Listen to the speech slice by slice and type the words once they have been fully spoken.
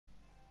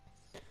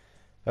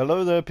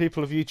Hello there,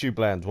 people of YouTube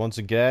land. Once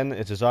again,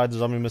 it is I, the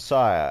Zombie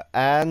Messiah,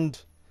 and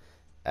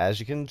as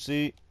you can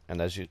see,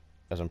 and as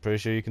I'm pretty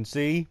sure you can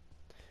see,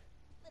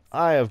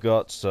 I have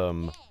got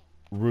some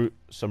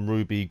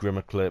RWBY Grim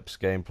Eclipse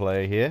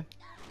gameplay here,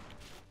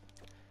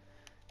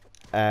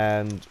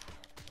 and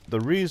the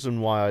reason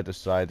why I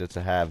decided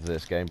to have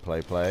this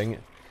gameplay playing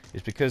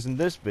is because in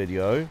this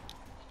video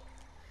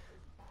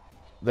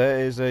there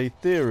is a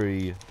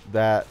theory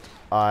that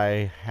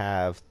I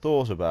have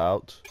thought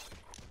about.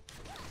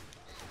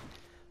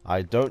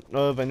 I don't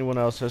know if anyone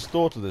else has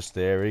thought of this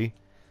theory,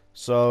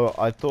 so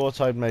I thought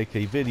I'd make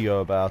a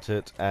video about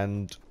it,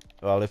 and,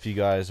 well, if you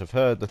guys have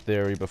heard the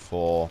theory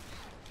before,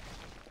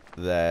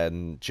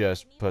 then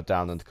just put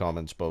down in the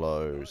comments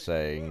below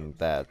saying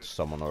that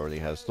someone already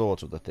has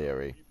thought of the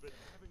theory.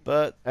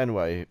 But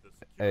anyway,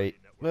 here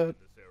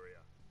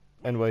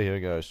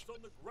it goes.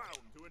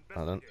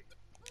 I don't...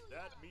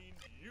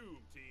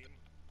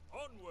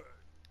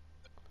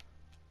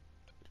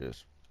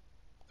 Just...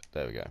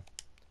 There we go.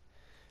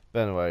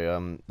 But anyway,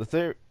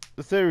 the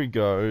theory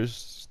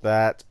goes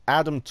that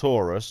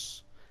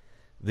TAURUS,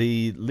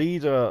 the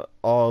leader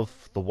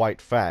of the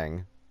White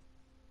Fang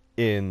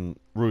in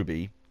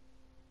RWBY,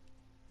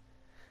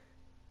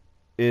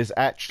 was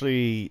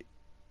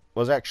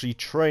actually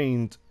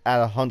trained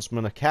at a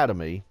Huntsman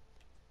Academy,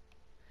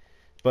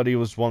 but he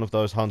was one of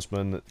those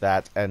huntsmen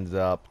that ended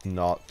up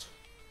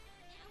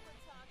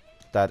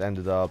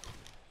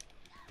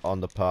on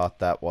the path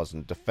that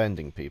wasn't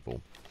defending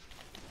people.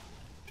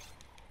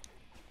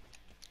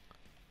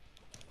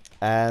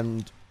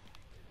 And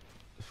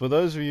for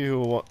those of you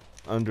who are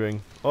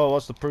wondering, oh,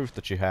 what's the proof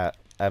that you have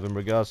in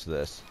regards to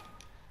this?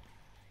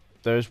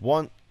 There's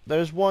one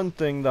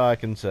thing that I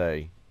can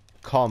say: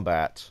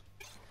 combat,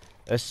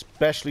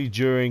 especially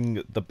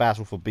during the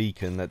battle for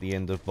Beacon at the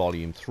end of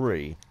Volume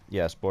 3.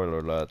 Yeah, spoiler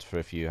alert for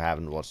if you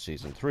haven't watched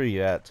Season 3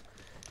 yet.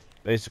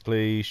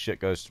 Basically, shit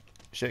goes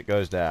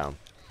down.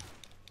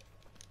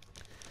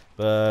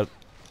 But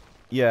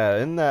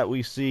yeah, in that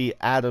we see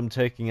Adam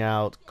taking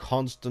out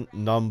constant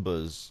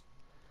numbers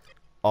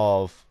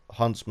of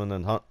huntsmen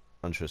and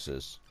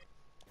huntresses.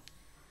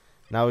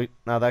 Now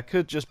that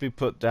could just be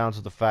put down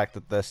to the fact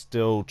that they're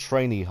still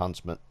trainee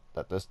huntsmen,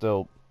 that they're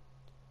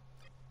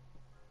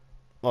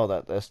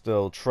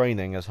still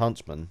training as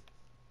huntsmen,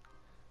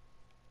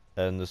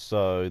 and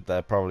so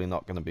they're probably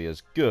not going to be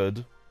as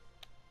good.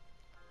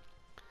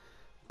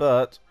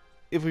 But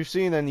if we've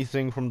seen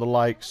anything from the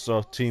likes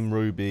of Team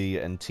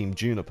RWBY and Team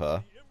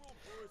Juniper,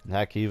 and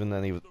heck, even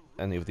any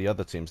of the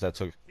other teams that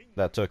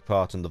took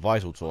part in the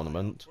Vital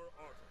tournament,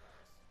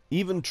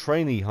 even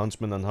trainee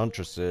huntsmen and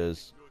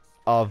huntresses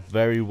are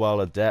very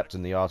well adept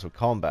in the art of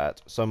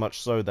combat, so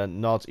much so that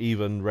not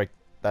even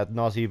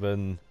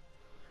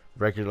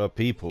regular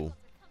people,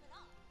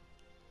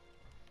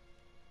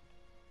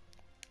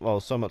 well,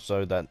 so much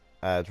so that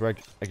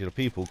regular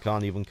people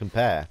can't even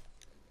compare.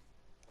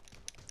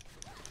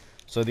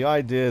 So the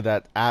idea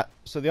that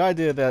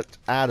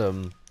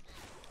Adam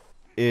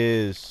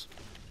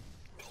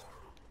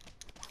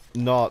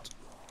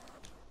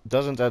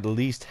doesn't at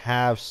least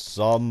have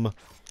some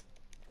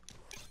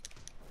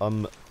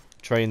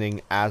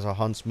training as a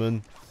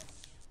huntsman,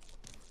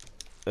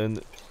 and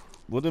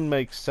wouldn't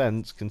make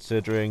sense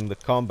considering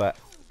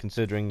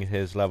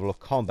his level of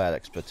combat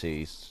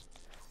expertise,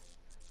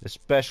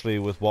 especially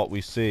with what we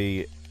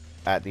see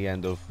at the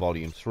end of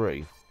Volume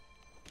 3.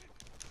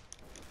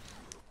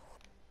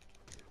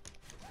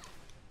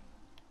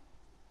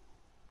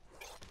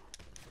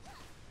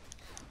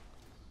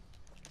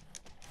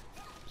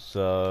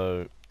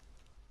 So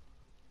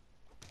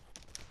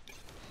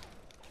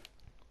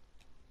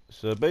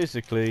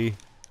basically,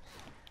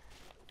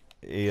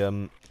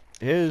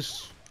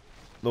 here's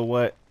the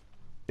way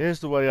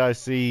I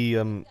see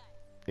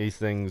these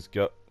things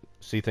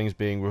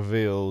being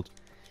revealed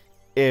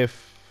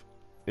if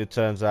it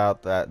turns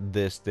out that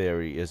this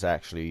theory is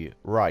actually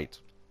right.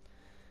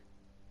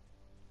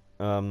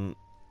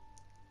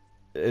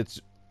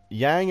 It's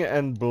Yang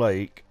and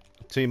Blake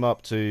team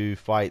up to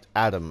fight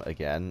Adam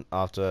again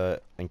after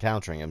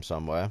encountering him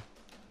somewhere.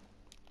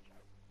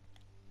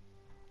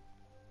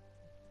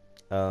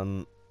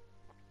 And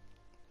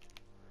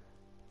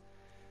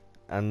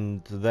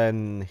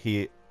then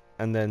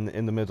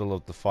in the middle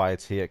of the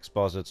fight he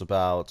exposits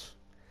about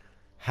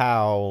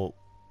how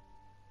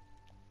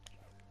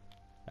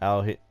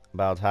he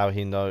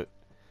knows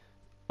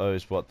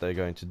what they're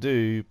going to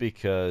do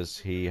because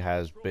he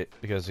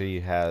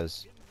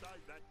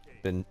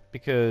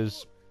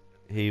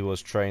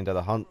was trained at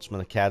a Huntsman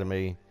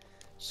Academy,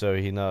 so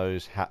he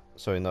knows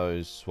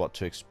what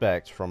to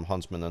expect from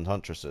huntsmen and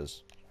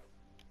huntresses.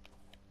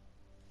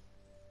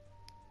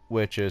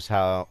 Which is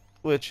how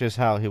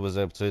he was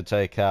able to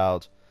take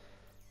out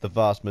the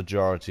vast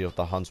majority of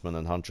the huntsmen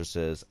and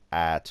huntresses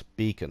at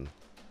Beacon.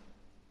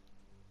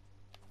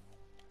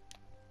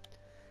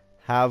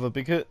 However,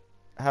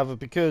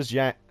 because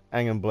Yang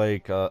and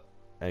Blake are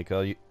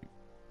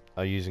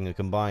using a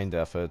combined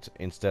effort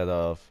instead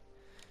of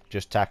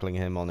just tackling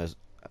him on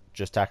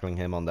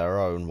their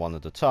own one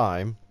at a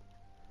time,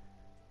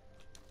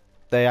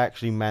 they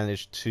actually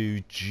managed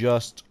to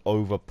just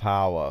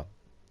overpower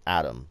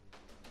Adam.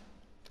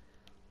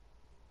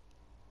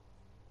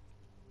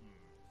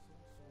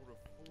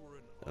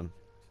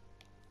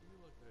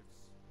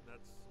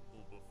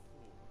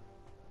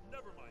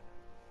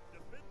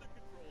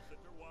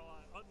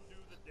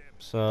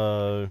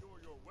 So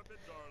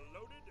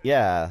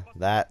yeah,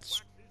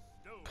 that's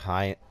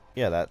kind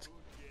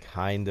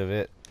of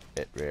it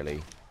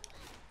really.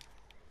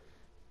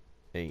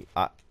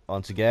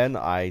 Once again,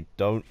 I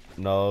don't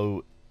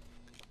know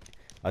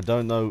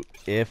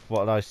if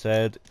what I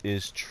said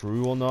is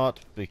true or not,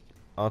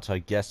 but I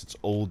guess it's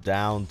all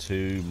down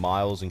to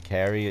Miles and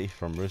Carey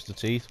from Rooster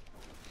Teeth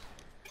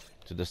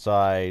to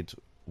decide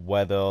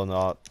whether or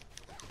not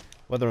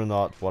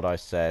what I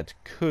said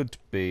could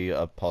be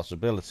a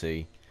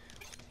possibility.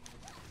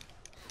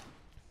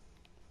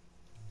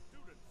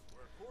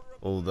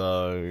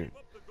 Although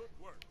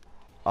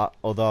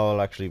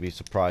I'll actually be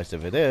surprised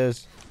if it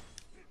is,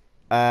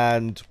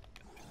 and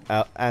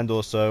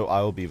also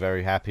I will be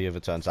very happy if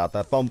it turns out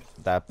that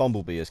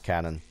Bumblebee is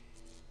canon.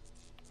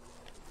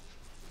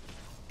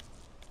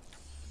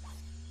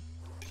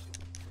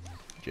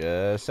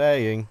 Just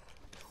saying.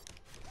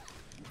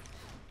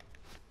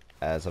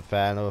 As a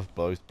fan of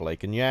both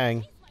Blake and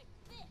Yang,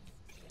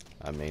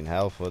 I mean,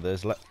 hell for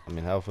this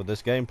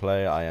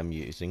gameplay, I am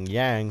using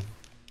Yang.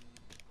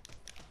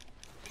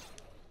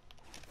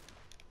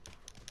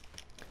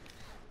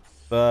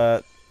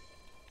 But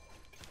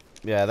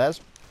yeah,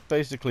 that's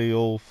basically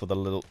all for the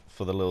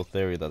little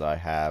theory that I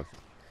have.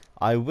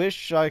 I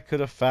wish I could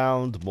have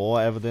found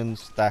more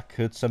evidence that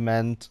could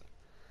cement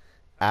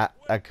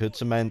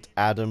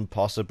Adam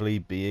possibly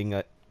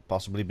being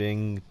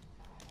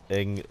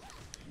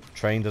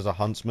trained as a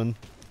huntsman.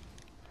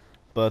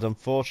 But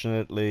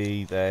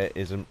unfortunately,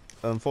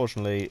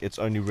 it's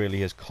only really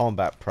his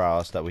combat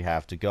prowess that we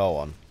have to go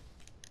on.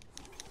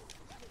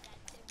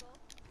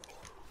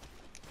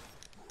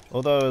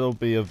 Although it will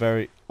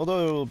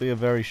be a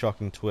very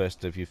shocking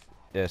twist to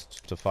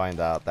find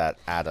out that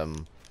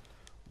Adam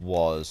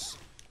was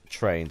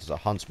trained as a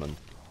huntsman,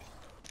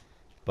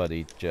 but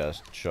he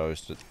just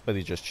chose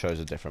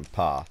a different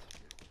path.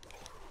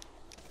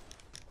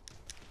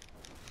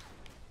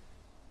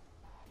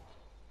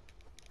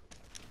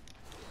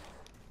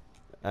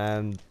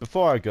 And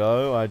before I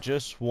go, I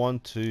just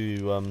want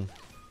to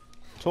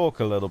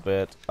talk a little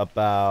bit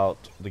about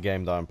the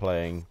game that I'm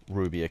playing,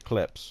 RWBY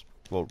Eclipse.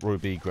 Well,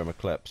 RWBY Grim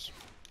Eclipse.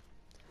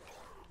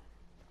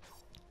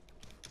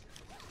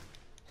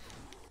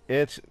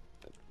 It's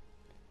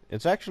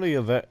actually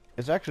a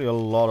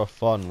lot of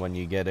fun when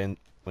you get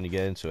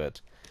into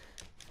it.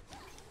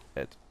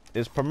 It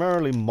is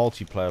primarily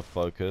multiplayer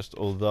focused,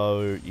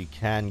 although you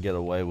can get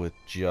away with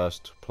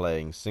just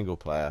playing single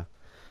player.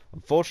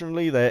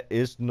 Unfortunately, there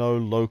is no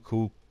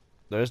local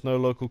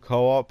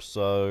co-op,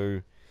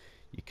 so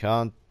you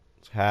can't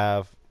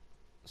have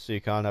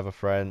a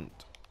friend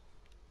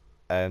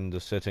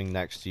and sitting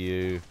next to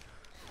you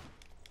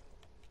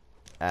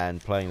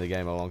and playing the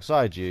game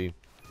alongside you.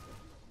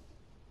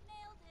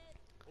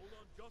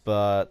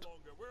 But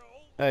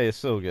hey, it's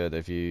still good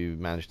if you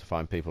manage to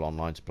find people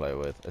online to play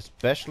with,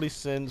 especially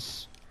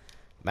since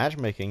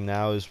matchmaking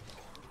now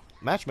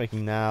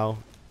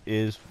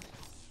is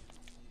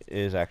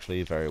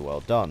actually very well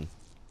done.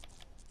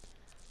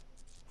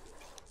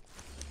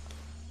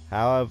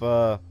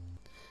 However,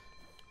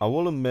 I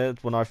will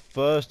admit, when I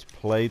first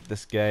played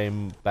this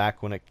game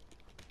back when it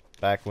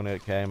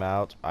came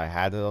out, I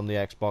had it on the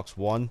Xbox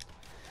One.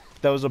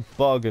 There was a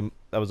bug in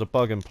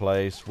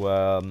place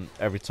where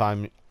every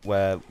time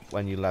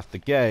when you left the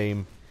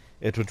game,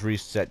 it would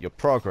reset your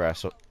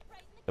progress.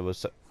 It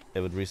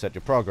would reset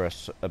your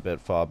progress a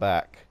bit far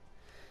back.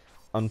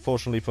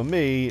 Unfortunately for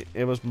me,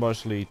 it was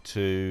mostly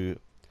to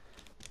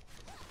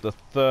the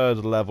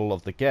third level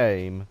of the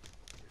game,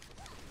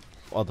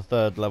 or the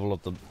third level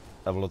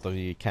of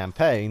the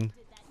campaign,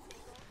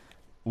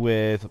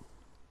 with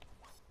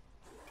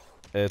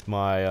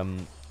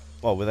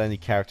any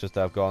characters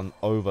that have gone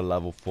over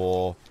level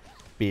 4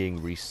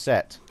 being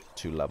reset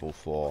to level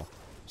 4.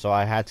 So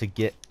I had to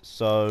get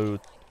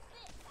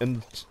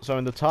in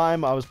the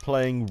time I was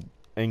playing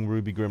in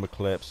RWBY Grim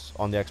Eclipse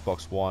on the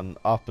Xbox One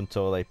up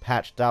until they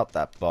patched out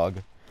that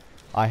bug,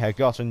 I had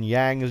gotten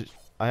Yang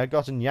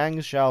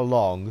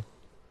Xiaolong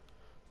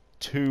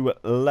to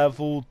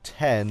level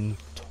 10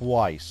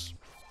 twice.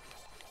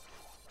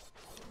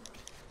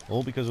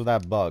 All because of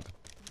that bug.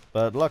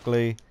 But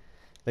luckily,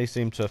 they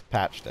seem to have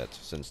patched it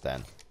since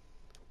then.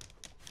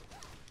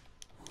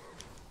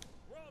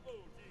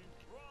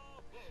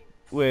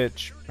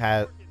 Which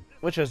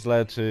has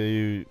led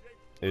to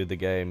the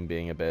game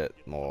being a bit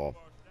more,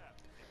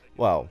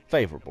 well,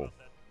 favorable.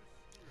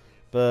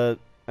 But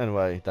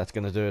anyway, that's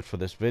going to do it for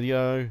this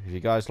video. If you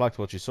guys liked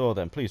what you saw,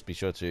 then please be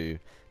sure to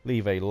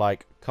leave a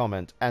like,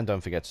 comment, and don't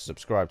forget to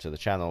subscribe to the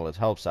channel. It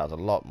helps out a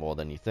lot more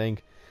than you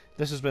think.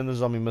 This has been the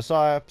Zombie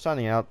Messiah,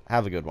 signing out.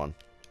 Have a good one.